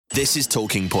This is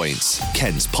Talking Points,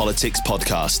 Kent's politics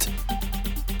podcast.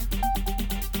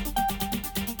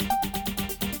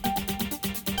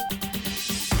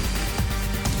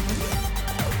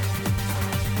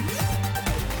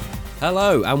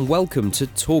 Hello and welcome to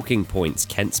Talking Points,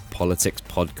 Kent's politics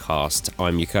podcast.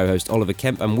 I'm your co-host Oliver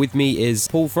Kemp, and with me is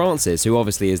Paul Francis, who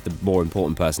obviously is the more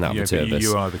important person out of the two of us.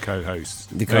 You are the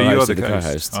co-host. The co-host you are of the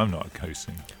co-host. I'm not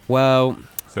hosting. Well,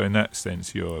 so in that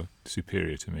sense, you're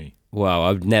superior to me. Well,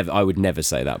 I would never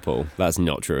say that, Paul. That's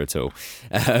not true at all.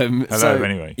 Hello,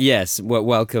 anyway. Yes,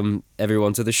 welcome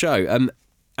everyone to the show.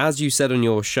 As you said on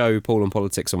your show, Paul and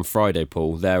Politics on Friday,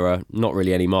 Paul, there are not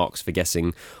really any marks for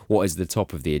guessing what is the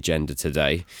top of the agenda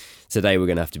today. Today we're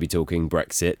going to have to be talking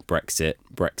Brexit.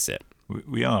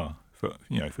 We are, for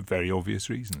very obvious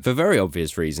reasons. For very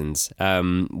obvious reasons.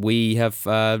 We have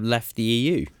left the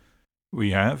EU.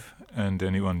 We have, and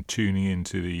anyone tuning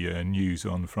into the news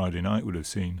on Friday night would have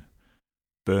seen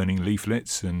burning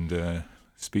leaflets and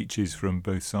speeches from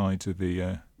both sides of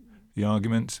the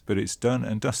argument, but it's done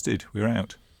and dusted. We're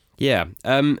out. Yeah,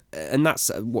 and that's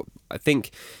what I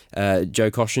think Joe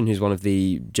Caution, who's one of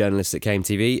the journalists at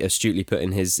KMTV, astutely put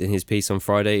in his piece on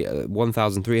Friday,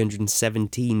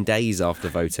 1,317 days after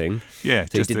voting. Yeah,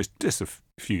 so just a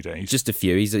few days. Just a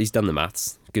few. He's done the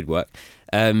maths. Good work.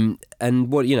 And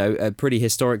what, a pretty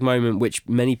historic moment, which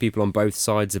many people on both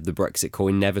sides of the Brexit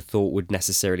coin never thought would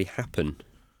necessarily happen.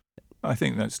 I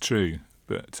think that's true,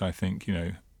 but I think,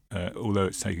 although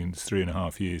it's taken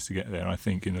 3.5 years to get there, I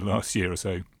think in the last year or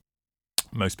so,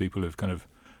 most people have kind of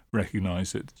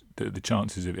recognised that the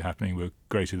chances of it happening were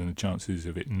greater than the chances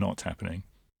of it not happening.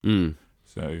 Mm.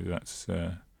 So that's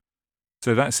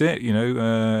it,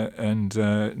 and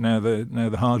now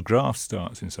the hard graft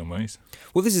starts in some ways.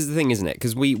 Well, this is the thing, isn't it?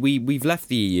 Because we've left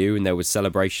the EU, and there was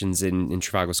celebrations in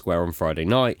Trafalgar Square on Friday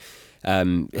night.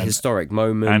 Historic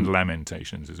moment. And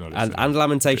lamentations as well. And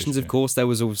lamentations, of course. There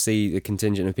was obviously a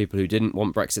contingent of people who didn't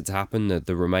want Brexit to happen,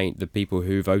 the people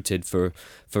who voted for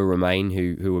Remain,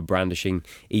 who were brandishing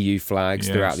EU flags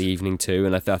throughout the evening too.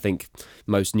 And I think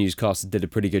most newscasters did a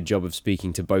pretty good job of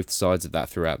speaking to both sides of that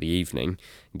throughout the evening,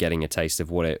 getting a taste of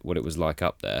what it was like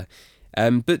up there.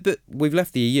 But we've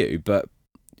left the EU, but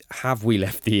have we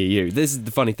left the EU? This is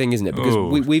the funny thing, isn't it? Because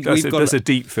we've got... That's a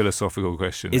deep philosophical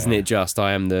question. Isn't it just?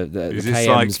 I am the is KM's this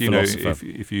like, philosopher.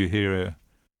 if you hear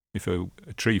if a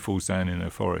tree falls down in a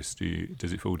forest,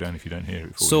 does it fall down if you don't hear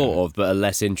it fall sort down? of, but a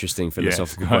less interesting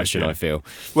philosophical question, I feel.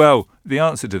 Well, the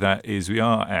answer to that is we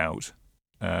are out,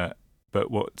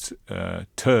 but what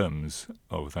terms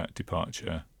of that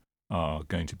departure are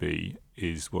going to be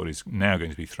is what is now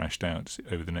going to be thrashed out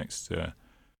over the next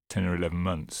 10 or 11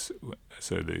 months.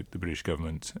 So the British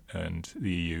government and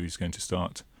the EU is going to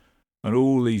start on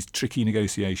all these tricky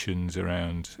negotiations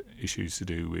around issues to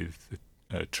do with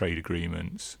trade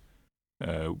agreements,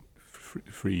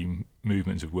 free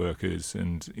movements of workers,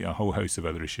 and a whole host of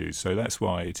other issues. So that's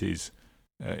why it is,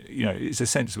 it's a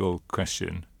sensible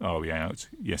question. Are we out?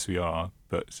 Yes, we are.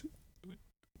 But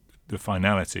the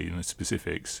finality and the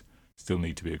specifics still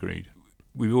need to be agreed.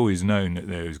 We've always known that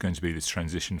there was going to be this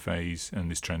transition phase, and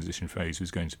this transition phase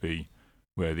was going to be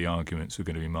where the arguments were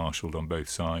going to be marshalled on both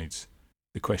sides.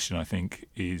 The question, I think,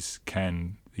 is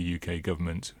can the UK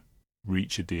government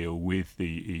reach a deal with the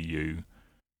EU,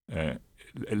 at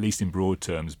least in broad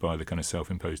terms, by the kind of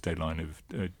self-imposed deadline of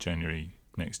January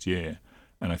next year?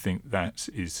 And I think that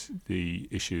is the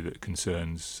issue that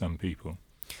concerns some people.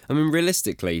 I mean,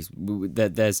 realistically, we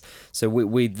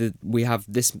have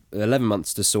this 11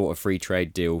 months to sort a free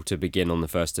trade deal to begin on the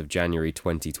 1st of January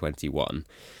 2021.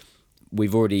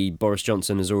 Boris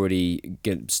Johnson is already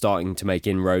starting to make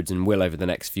inroads and will over the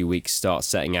next few weeks start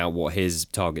setting out what his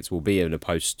targets will be in a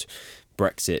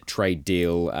post-Brexit trade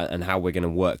deal and how we're going to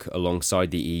work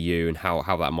alongside the EU and how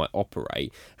that might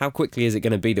operate. How quickly is it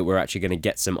going to be that we're actually going to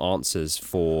get some answers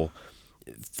for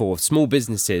small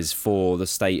businesses, for the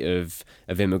state of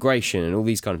immigration and all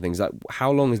these kind of things? Like,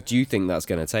 how long do you think that's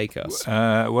going to take us?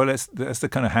 Well, that's the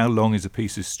kind of how long is a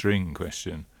piece of string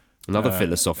question. Another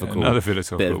philosophical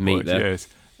bit of meat there. Yes.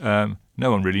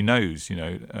 No one really knows,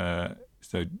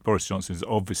 So Boris Johnson has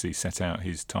obviously set out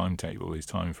his timetable, his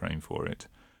time frame for it.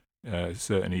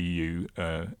 Certain EU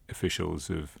officials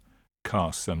have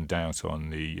cast some doubt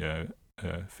on the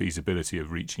feasibility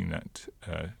of reaching that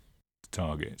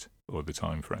target or the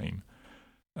time frame.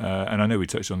 And I know we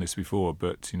touched on this before,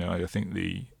 but I think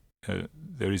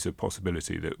there is a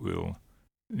possibility that we'll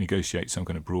negotiate some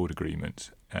kind of broad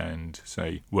agreement and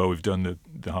say, well, we've done the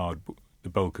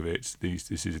bulk of it. This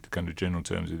is the kind of general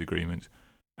terms of the agreement,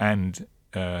 and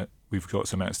we've got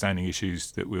some outstanding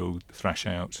issues that we'll thrash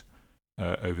out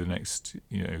over the next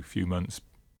few months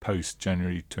post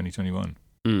January 2021.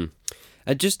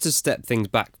 Just to step things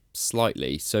back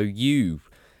slightly, so you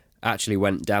actually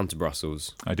went down to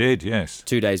Brussels. I did, yes.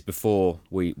 2 days before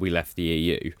we left the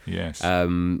EU. Yes.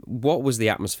 What was the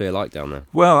atmosphere like down there?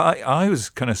 Well, I was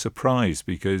kind of surprised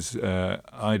because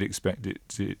I'd expected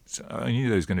I knew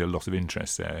there was going to be a lot of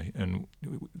interest there, and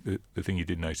the thing you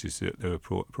did notice is that there were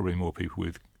probably more people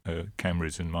with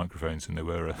cameras and microphones than there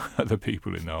were other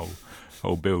people in the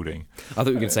whole building. I thought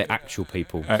you were going to say actual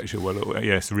people.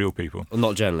 Yes, real people. Well,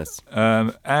 not journalists.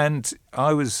 And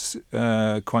I was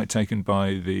quite taken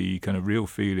by the kind of real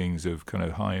feelings of kind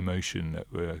of high emotion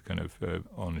that were kind of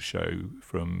on show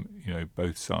from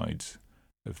both sides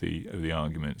of the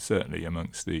argument, certainly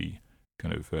amongst the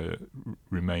kind of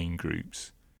Remain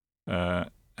groups,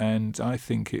 and I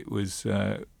think it was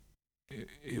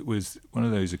one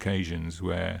of those occasions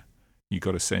where you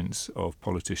got a sense of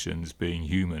politicians being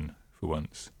human for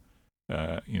once,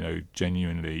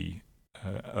 genuinely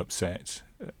upset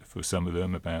for some of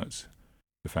them about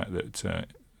the fact that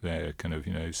their kind of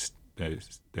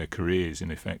their careers in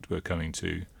effect were coming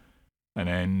to an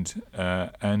end,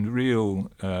 and real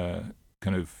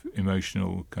kind of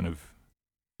emotional kind of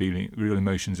feeling, real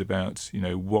emotions about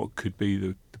what could be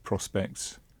the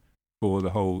prospects for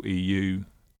the whole EU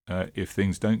if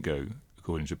things don't go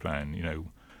according to plan.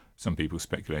 Some people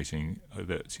speculating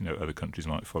that other countries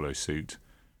might follow suit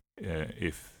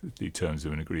if the terms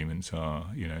of an agreement are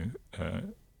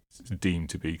deemed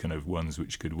to be kind of ones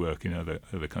which could work in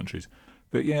other countries.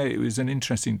 But yeah, it was an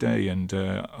interesting day, and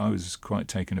I was quite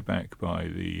taken aback by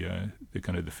the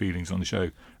kind of the feelings on the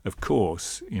show. Of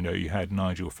course, you had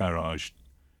Nigel Farage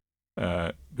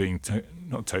being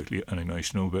not totally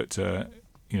unemotional, but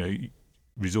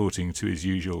resorting to his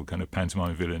usual kind of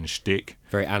pantomime villain shtick.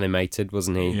 Very animated,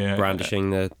 wasn't he? Yeah, brandishing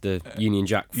the Union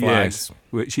Jack flags. Yes,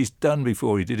 which he's done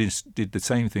before. He did the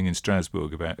same thing in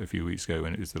Strasbourg about a few weeks ago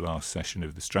when it was the last session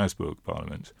of the Strasbourg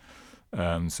Parliament.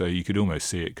 So you could almost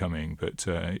see it coming, but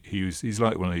he's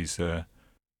like one of these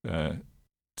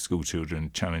school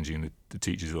children challenging the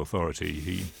teacher's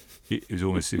authority. It was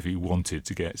almost as if he wanted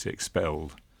to get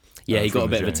expelled. Yeah, he got a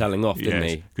bit of a telling off, didn't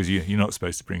he? Because you're not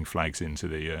supposed to bring flags into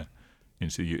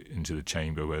the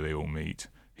chamber where they all meet.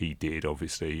 He did,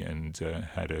 obviously, and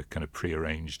had a kind of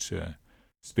prearranged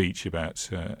speech about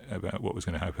what was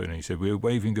going to happen. And he said, "We're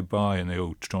waving goodbye," and they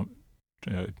all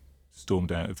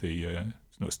stormed out of the.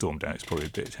 Not stormed out, it's probably a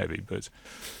bit heavy, but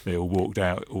they all walked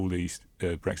out. All these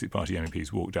Brexit Party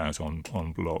MEPs walked out on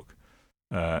block,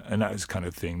 and that was the kind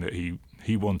of thing that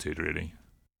he wanted, really.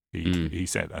 He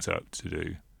set that up to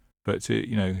do. But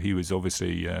he was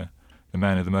obviously the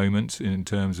man of the moment in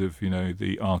terms of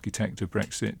the architect of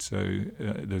Brexit. So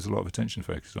there's a lot of attention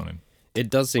focused on him. It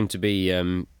does seem to be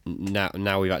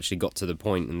now we've actually got to the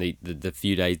point, and the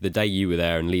few days, the day you were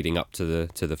there and leading up to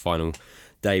the final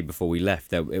day before we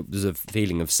left, it was a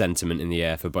feeling of sentiment in the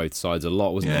air for both sides a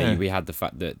lot, wasn't there? We had the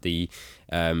fact that the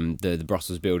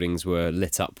Brussels buildings were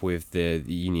lit up with the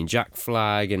Union Jack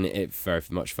flag, and it very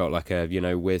much felt like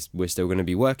we're still going to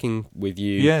be working with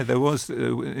you. Yeah, there was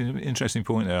an interesting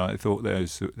point there. I thought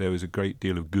there was a great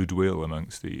deal of goodwill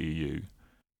amongst the EU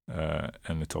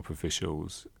and the top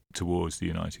officials towards the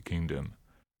United Kingdom.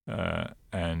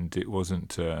 And it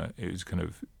wasn't. It was kind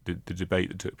of the debate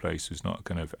that took place was not a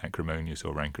kind of acrimonious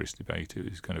or rancorous debate. It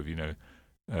was kind of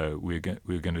we're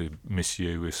going to miss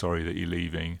you. We're sorry that you're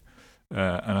leaving.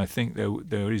 And I think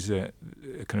there is a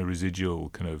kind of residual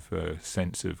kind of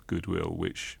sense of goodwill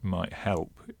which might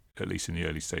help, at least in the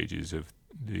early stages of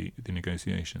the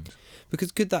negotiations.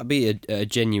 Because could that be a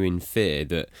genuine fear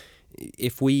that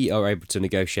if we are able to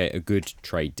negotiate a good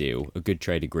trade deal, a good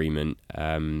trade agreement,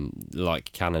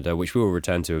 like Canada, which we will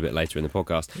return to a bit later in the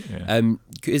podcast,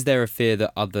 is there a fear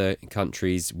that other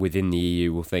countries within the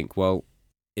EU will think, well,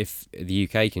 if the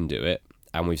UK can do it,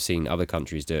 and we've seen other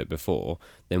countries do it before,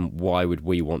 then why would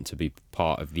we want to be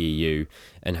part of the EU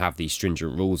and have these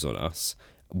stringent rules on us,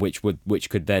 which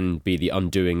could then be the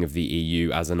undoing of the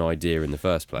EU as an idea in the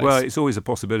first place? Well, it's always a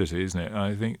possibility, isn't it?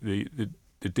 I think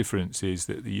the difference is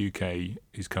that the UK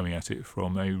is coming at it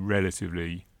from a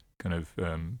relatively kind of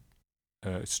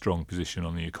strong position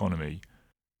on the economy,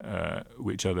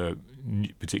 which other,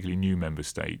 particularly new member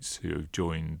states who have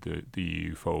joined the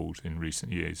EU fold in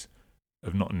recent years,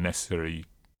 have not necessarily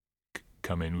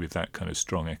come in with that kind of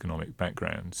strong economic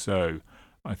background. So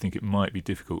I think it might be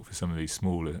difficult for some of these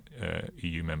smaller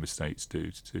EU member states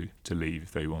to leave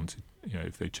if they wanted,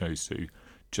 if they chose to,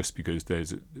 just because they're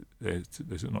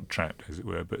not trapped, as it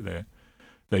were, but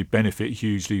they benefit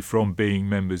hugely from being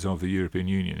members of the European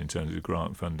Union in terms of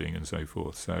grant funding and so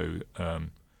forth. So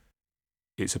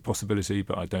it's a possibility,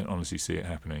 but I don't honestly see it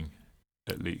happening.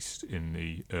 at least in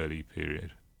the early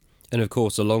period. And of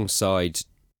course, alongside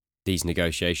these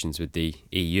negotiations with the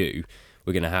EU,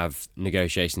 we're going to have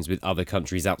negotiations with other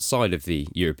countries outside of the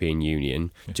European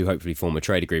Union to hopefully form a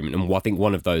trade agreement. And I think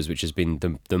one of those which has been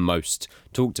the most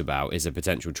talked about is a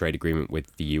potential trade agreement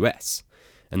with the US.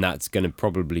 And that's going to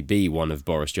probably be one of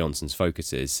Boris Johnson's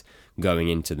focuses going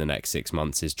into the next 6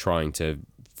 months, is trying to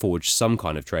forge some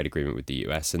kind of trade agreement with the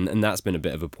US. And that's been a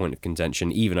bit of a point of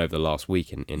contention even over the last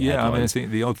week in headlines. I mean, I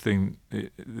think the odd thing,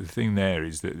 the thing there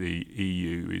is that the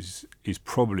EU is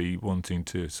probably wanting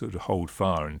to sort of hold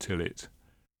fire until it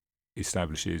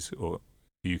establishes, or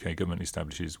the UK government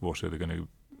establishes, what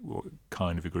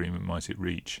kind of agreement might it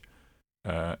reach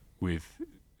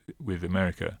with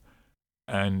America.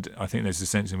 And I think there's a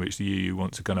sense in which the EU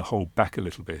wants to kind of hold back a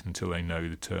little bit until they know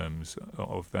the terms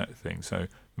of that thing. So,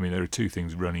 I mean, there are two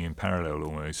things running in parallel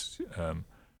almost,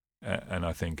 and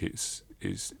I think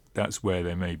that's where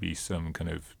there may be some kind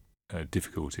of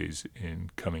difficulties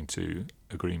in coming to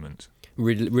agreement.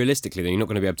 Realistically, then, you're not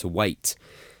going to be able to wait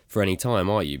for any time,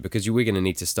 are you? Because we're going to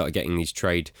need to start getting these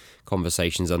trade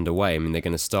conversations underway. I mean, they're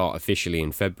going to start officially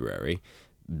in February,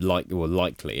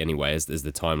 likely anyway, as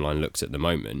the timeline looks at the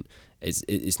moment.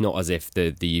 It's not as if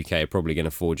the UK are probably going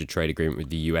to forge a trade agreement with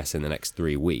the US in the next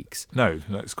 3 weeks. No,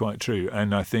 that's quite true.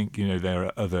 And I think, there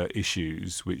are other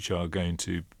issues which are going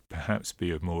to perhaps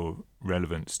be of more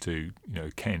relevance to,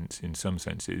 Kent in some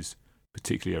senses,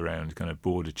 particularly around kind of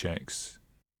border checks,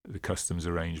 the customs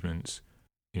arrangements.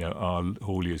 Are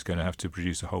hauliers going to have to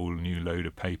produce a whole new load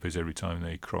of papers every time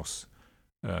they cross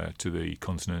to the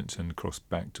continent and cross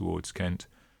back towards Kent?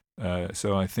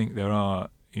 So I think there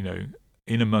are,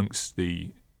 in amongst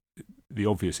the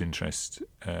obvious interest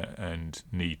and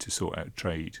need to sort out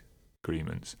trade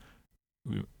agreements,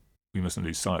 we mustn't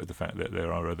lose sight of the fact that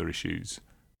there are other issues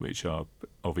which are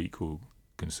of equal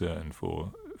concern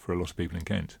for a lot of people in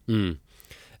Kent.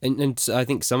 And I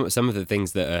think some of the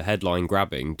things that are headline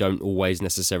grabbing don't always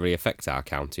necessarily affect our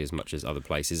county as much as other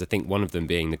places. I think one of them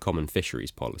being the common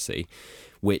fisheries policy,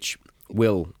 which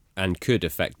will and could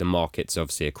affect the markets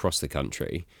obviously across the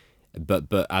country. But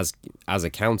as a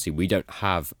county, we don't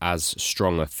have as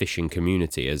strong a fishing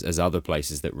community as other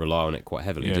places that rely on it quite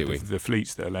heavily, do we? The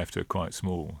fleets that are left are quite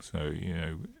small, so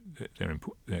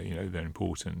they're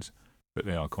important, but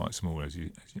they are quite small, as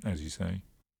you say.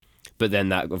 But then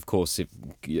that, of course,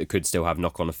 it could still have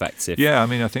knock-on effects. I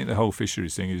mean, I think the whole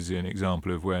fisheries thing is an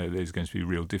example of where there's going to be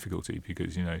real difficulty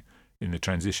because, in the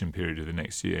transition period of the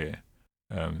next year,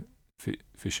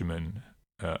 fishermen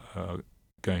are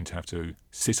going to have to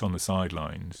sit on the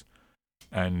sidelines,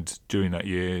 and during that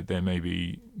year there may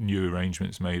be new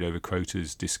arrangements made over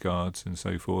quotas, discards and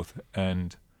so forth,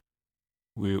 and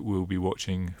we'll be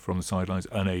watching from the sidelines,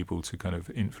 unable to kind of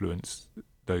influence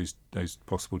those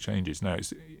possible changes. Now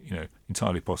it's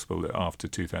entirely possible that after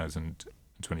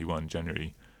 2021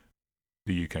 January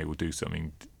the UK will do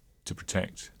something to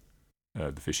protect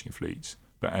the fishing fleets,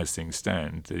 but as things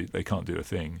stand they can't do a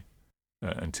thing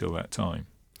until that time.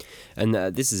 And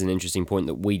this is an interesting point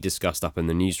that we discussed up in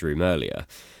the newsroom earlier.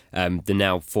 The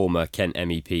now former Kent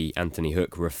MEP Anthony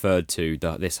Hook referred to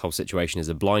this whole situation as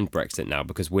a blind Brexit now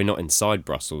because we're not inside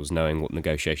Brussels knowing what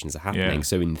negotiations are happening. Yeah.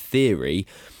 So in theory,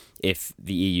 if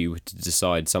the EU were to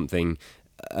decide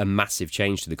a massive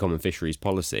change to the common fisheries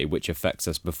policy, which affects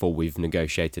us before we've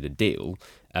negotiated a deal,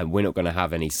 we're not going to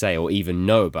have any say or even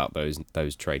know about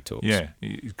those trade talks. Yeah,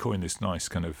 he coined this nice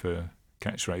kind of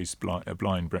catchphrase, a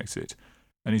blind Brexit.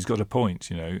 And he's got a point,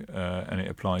 and it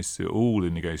applies to all the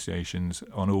negotiations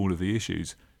on all of the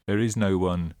issues. There is no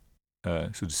one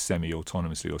sort of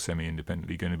semi-autonomously or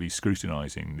semi-independently going to be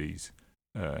scrutinising these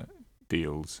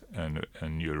deals and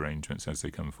new arrangements as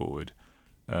they come forward.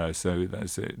 So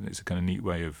it's a kind of neat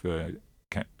way of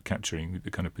capturing the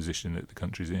kind of position that the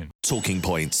country's in. Talking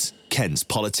Points, Kent's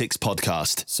Politics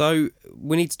Podcast. So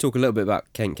we need to talk a little bit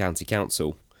about Kent County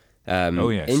Council.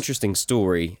 Yes. Interesting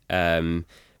story.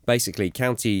 Basically,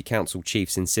 county council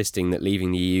chiefs insisting that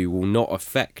leaving the EU will not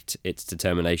affect its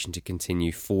determination to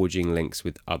continue forging links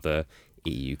with other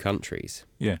EU countries.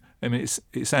 Yeah, I mean,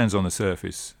 it sounds on the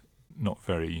surface not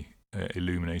very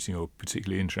illuminating or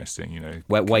particularly interesting,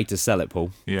 Way to sell it,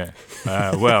 Paul. Yeah.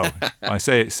 Well, I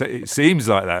say it seems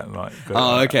like that. Right?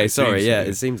 But, okay, sorry.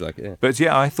 It seems like it. Yeah. But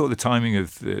yeah, I thought the timing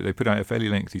of they put out a fairly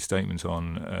lengthy statement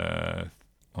on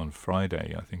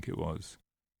Friday, I think it was.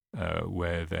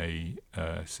 Where they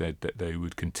said that they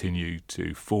would continue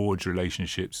to forge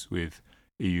relationships with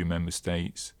EU member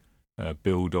states,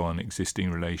 build on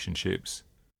existing relationships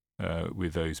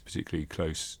with those particularly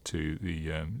close to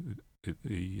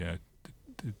the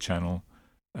channel,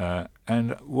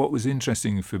 And what was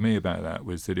interesting for me about that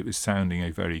was that it was sounding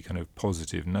a very kind of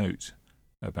positive note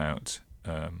about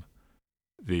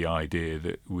the idea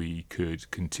that we could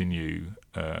continue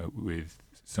with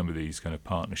some of these kind of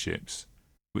partnerships,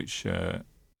 which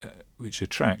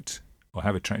attract or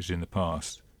have attracted in the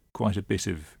past quite a bit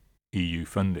of EU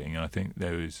funding. And I think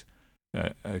there was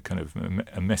a kind of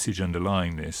a message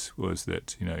underlying this was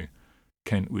that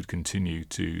Kent would continue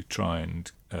to try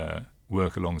and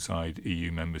work alongside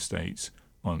EU member states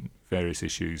on various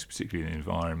issues, particularly in the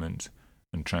environment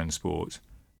and transport,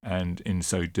 and in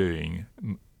so doing,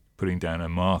 putting down a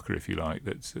marker, if you like,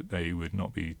 that they would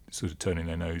not be sort of turning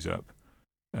their nose up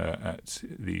at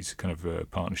these kind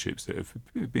of partnerships that have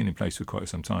been in place for quite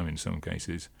some time in some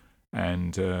cases,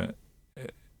 and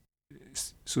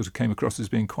sort of came across as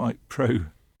being quite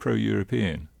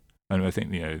pro-European. And I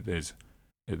think there's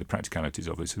the practicalities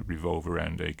of this revolve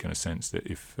around a kind of sense that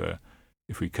if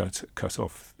we cut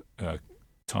off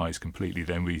ties completely,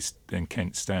 then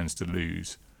Kent stands to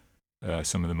lose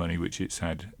some of the money which it's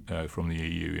had from the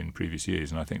EU in previous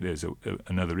years. And I think there's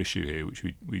another issue here which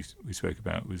we spoke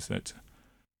about, was that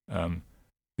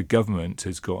the government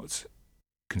has got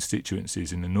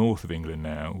constituencies in the north of England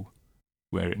now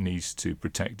where it needs to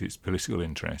protect its political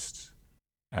interests,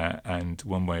 and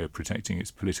one way of protecting its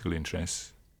political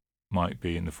interests might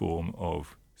be in the form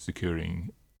of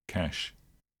securing cash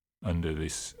under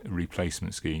this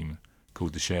replacement scheme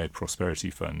called the Shared Prosperity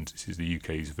Fund. This is the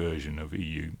UK's version of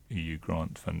EU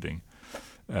grant funding,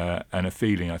 and a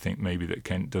feeling, I think, maybe that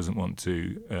Kent doesn't want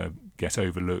to get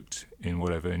overlooked in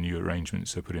whatever new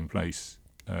arrangements are put in place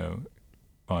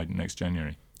by next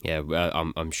January. Yeah,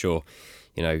 I'm sure,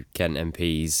 Kent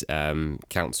MPs,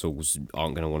 councils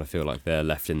aren't going to want to feel like they're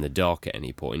left in the dark at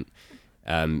any point.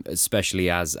 Especially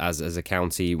as a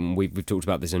county, we've talked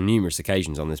about this on numerous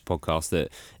occasions on this podcast,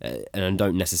 that and I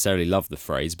don't necessarily love the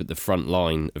phrase, but the front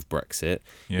line of Brexit,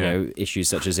 issues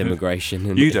such as immigration.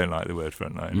 And, you don't like the word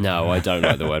front line? No, I don't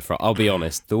like the word front. I'll be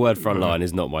honest, the word front line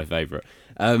is not my favourite.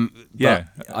 But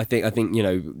I think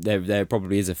there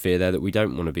probably is a fear there that we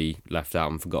don't want to be left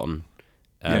out and forgotten.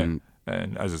 And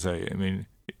as I say, I mean,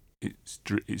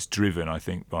 it's driven, I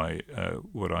think, by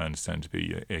what I understand to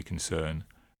be a concern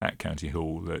at County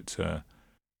Hall that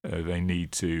they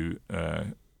need to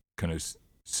kind of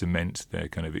cement their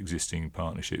kind of existing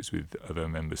partnerships with other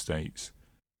member states,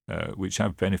 which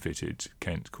have benefited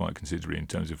Kent quite considerably in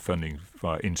terms of funding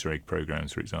via Interreg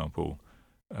programmes, for example,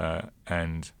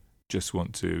 and just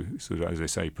want to sort of, as I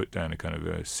say, put down a kind of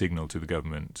a signal to the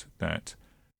government that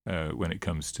when it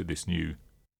comes to this new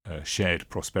Shared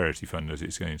Prosperity Fund, as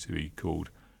it's going to be called,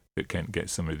 that Kent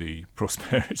gets some of the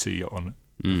prosperity on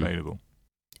available.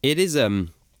 It is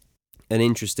an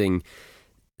interesting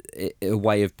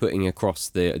way of putting across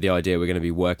the idea we're going to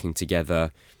be working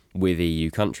together with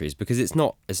EU countries, because it's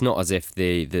not as if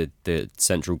the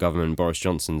central government, Boris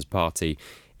Johnson's party,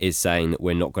 is saying that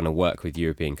we're not going to work with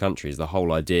European countries. The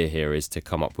whole idea here is to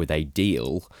come up with a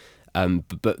deal.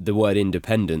 But the word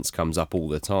independence comes up all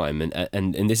the time,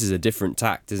 and this is a different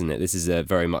tact, isn't it? This is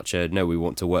very much no, we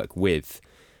want to work with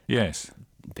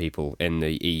people in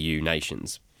the EU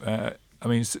nations. I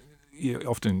mean, you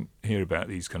often hear about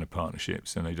these kind of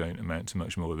partnerships, and they don't amount to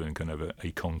much more than kind of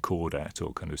a concordat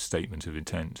or kind of statement of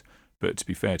intent. But to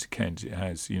be fair to Kent, it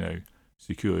has,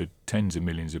 secured tens of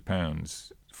millions of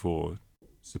pounds for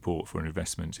support for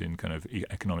investment in kind of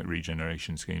economic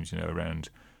regeneration schemes, around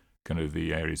kind of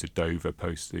the areas of Dover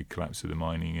post the collapse of the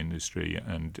mining industry,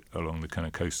 and along the kind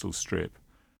of coastal strip,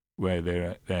 where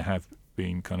there have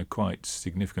been kind of quite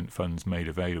significant funds made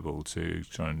available to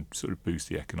try and sort of boost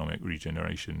the economic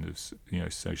regeneration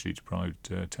of socially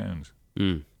deprived towns.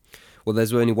 Well,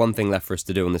 there's only one thing left for us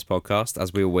to do on this podcast,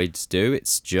 as we always do.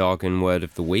 It's jargon word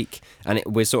of the week, and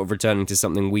we're sort of returning to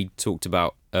something we talked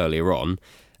about earlier on.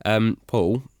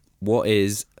 Paul, what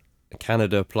is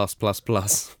Canada plus plus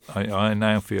plus? I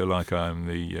now feel like I'm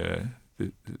the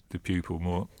pupil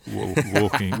more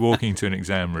walking to an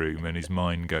exam room and his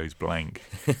mind goes blank.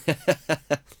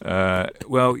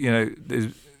 Well,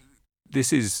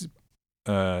 this is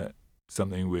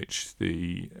something which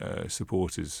the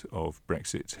supporters of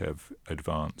Brexit have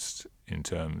advanced in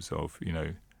terms of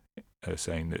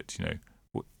saying that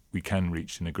we can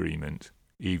reach an agreement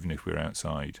even if we're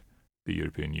outside the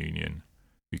European Union.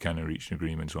 We can reach an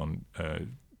agreement on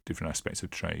different aspects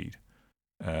of trade.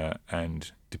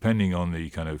 And depending on the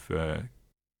kind of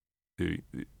the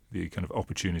kind of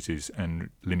opportunities and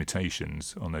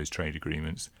limitations on those trade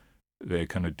agreements, they're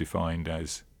kind of defined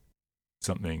as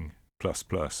something plus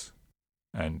plus.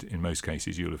 And in most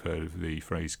cases, you'll have heard of the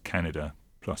phrase Canada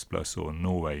plus plus or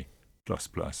Norway plus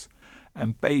plus.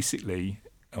 And basically,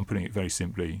 I'm putting it very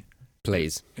simply.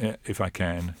 Please. If I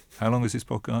can. How long is this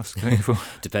podcast going for?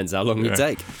 Depends how long you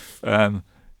take.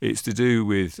 It's to do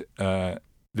with the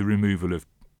removal of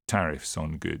tariffs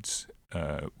on goods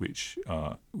which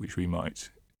we might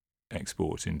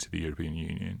export into the European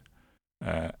Union,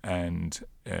 and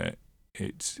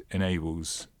it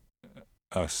enables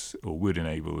us, or would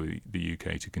enable the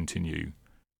UK to continue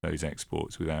those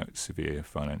exports without severe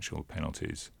financial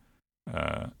penalties.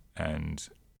 And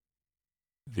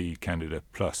the Canada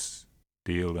Plus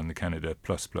deal and the Canada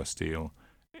Plus deal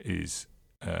is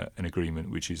an agreement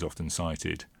which is often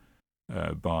cited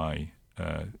by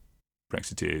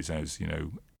Brexiteers as,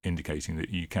 indicating that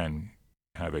you can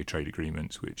have a trade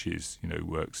agreement which is,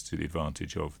 works to the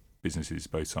advantage of businesses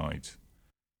both sides.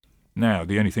 Now,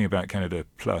 the only thing about Canada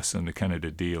Plus and the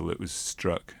Canada deal that was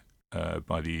struck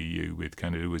by the EU with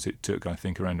Canada was it took, I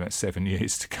think, around about 7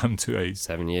 years to come to a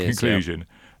conclusion. Yep.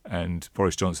 And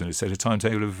Boris Johnson has set a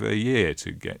timetable of a year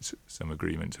to get some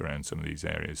agreement around some of these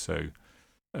areas. So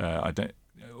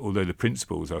although the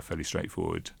principles are fairly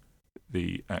straightforward,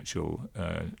 the actual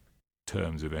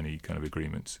terms of any kind of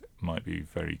agreements might be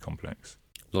very complex.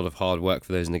 A lot of hard work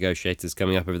for those negotiators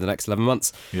coming up over the next 11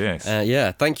 months. Yes.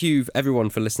 Thank you, everyone,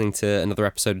 for listening to another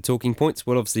episode of Talking Points.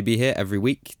 We'll obviously be here every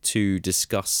week to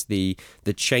discuss the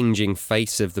changing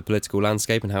face of the political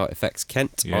landscape and how it affects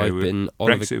Kent. Yeah,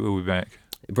 Brexit will be back.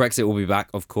 Brexit will be back,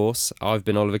 of course. I've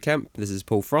been Oliver Kemp. This is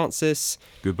Paul Francis.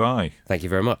 Goodbye. Thank you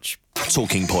very much.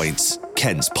 Talking Points,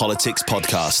 Kent's politics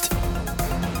podcast.